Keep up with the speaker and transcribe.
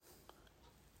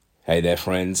Hey there,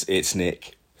 friends, it's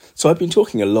Nick. So I've been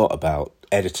talking a lot about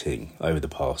editing over the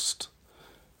past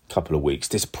couple of weeks.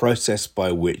 This process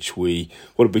by which what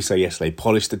did we say yesterday,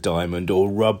 polish the diamond or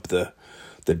rub the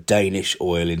Danish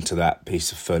oil into that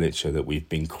piece of furniture that we've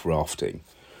been crafting.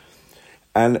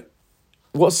 And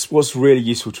what's really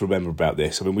useful to remember about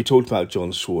this, I mean, we talked about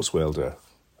John Swartzwelder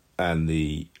and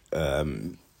the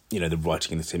writing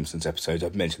in the Simpsons episodes.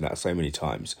 I've mentioned that so many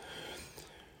times.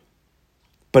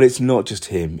 But it's not just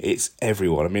him, it's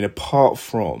everyone. I mean, apart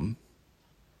from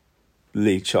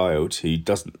Lee Child, who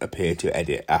doesn't appear to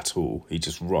edit at all, he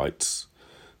just writes,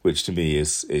 which to me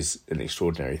is an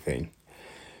extraordinary thing.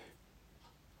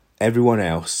 Everyone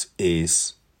else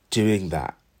is doing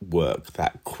that work,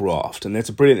 that craft. And there's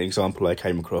a brilliant example I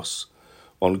came across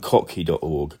on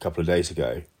Kottke.org a couple of days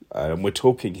ago. And we're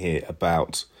talking here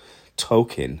about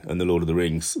Tolkien and the Lord of the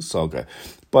Rings saga.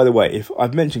 By the way, if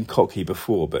I've mentioned Kottke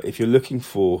before, but if you're looking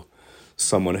for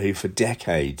someone who for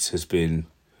decades has been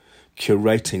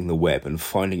curating the web and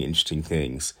finding interesting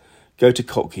things, go to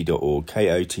Kottke.org,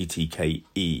 Kottke.org.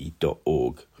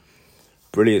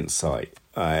 Brilliant site.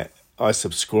 I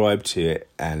subscribe to it,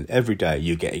 and every day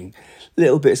you're getting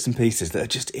little bits and pieces that are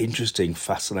just interesting,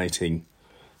 fascinating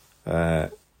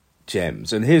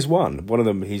gems. And here's one. One of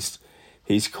them, he's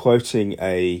quoting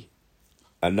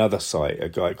another site, a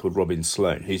guy called Robin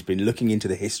Sloan, who's been looking into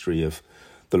the history of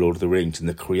the Lord of the Rings and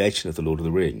the creation of the Lord of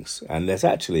the Rings. And there's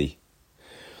actually,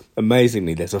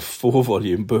 amazingly, there's a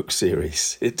 4-volume book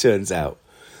series, it turns out,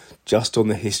 just on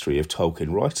the history of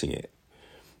Tolkien writing it.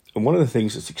 And one of the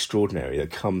things that's extraordinary that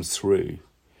comes through,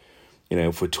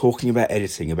 if we're talking about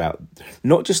editing, about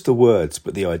not just the words,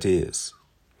 but the ideas,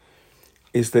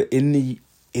 is that in the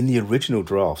original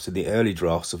drafts, in the early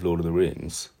drafts of Lord of the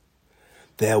Rings,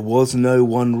 there was no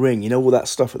one ring. All that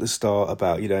stuff at the start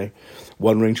about,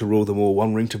 one ring to rule them all,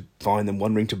 one ring to bind them,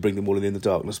 one ring to bring them all in the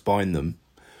darkness, bind them.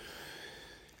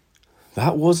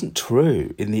 That wasn't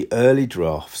true. In the early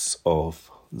drafts of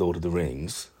Lord of the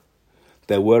Rings,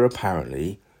 there were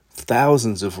apparently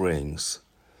thousands of rings.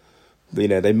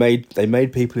 They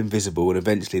made people invisible, and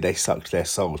eventually they sucked their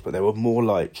souls, but they were more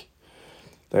like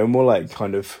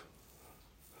kind of,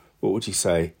 what would you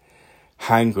say,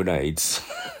 hand grenades.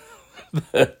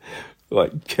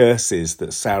 Like curses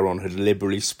that Sauron had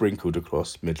liberally sprinkled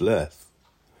across Middle-earth.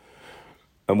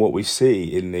 And what we see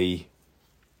in the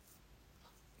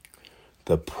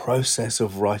process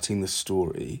of writing the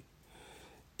story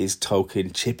is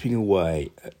Tolkien chipping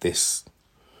away at this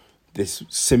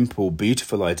simple,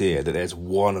 beautiful idea that there's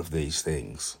one of these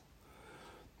things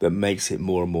that makes it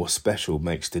more and more special,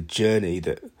 makes the journey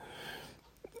that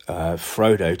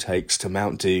Frodo takes to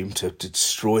Mount Doom to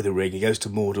destroy the ring. He goes to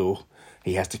Mordor.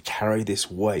 He has to carry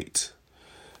this weight.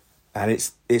 And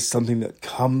it's something that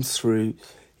comes through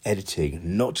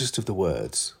editing, not just of the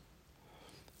words,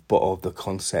 but of the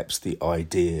concepts, the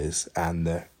ideas, and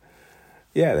the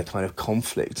kind of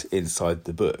conflict inside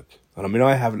the book. And I mean,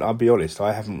 I'll be honest,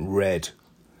 I haven't read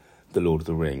The Lord of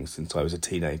the Rings since I was a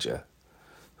teenager.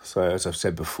 So as I've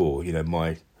said before,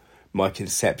 my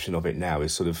conception of it now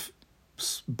is sort of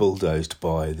bulldozed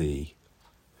by the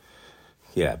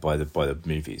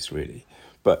movies, really.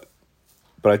 But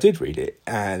I did read it,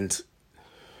 and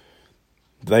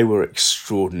they were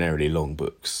extraordinarily long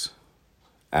books.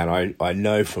 And I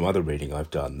know from other reading I've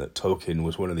done that Tolkien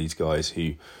was one of these guys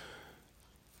who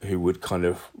would kind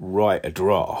of write a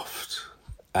draft,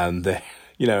 and then,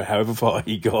 however far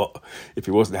he got, if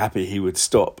he wasn't happy, he would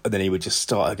stop, and then he would just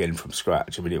start again from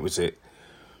scratch. I mean, it was an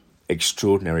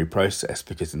extraordinary process,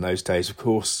 because in those days, of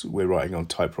course, we're writing on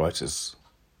typewriters.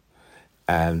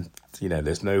 And,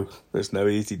 there's no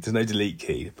delete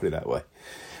key, to put it that way.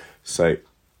 So,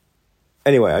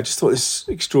 anyway, I just thought this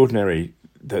extraordinary,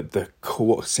 that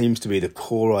what seems to be the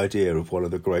core idea of one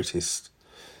of the greatest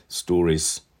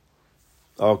stories,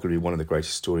 arguably one of the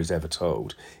greatest stories ever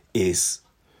told, is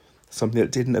something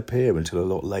that didn't appear until a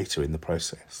lot later in the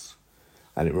process.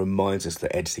 And it reminds us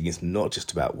that editing is not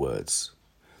just about words.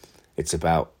 It's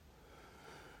about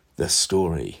the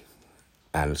story.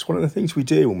 And it's one of the things we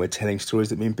do when we're telling stories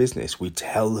that mean business. We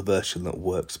tell the version that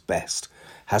works best.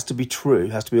 Has to be true,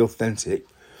 has to be authentic,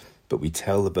 but we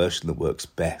tell the version that works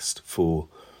best for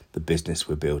the business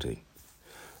we're building.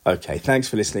 Okay, thanks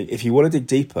for listening. If you want to dig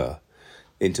deeper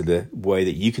into the way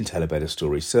that you can tell a better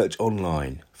story, search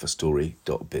online for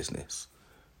story.business.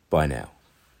 Bye now.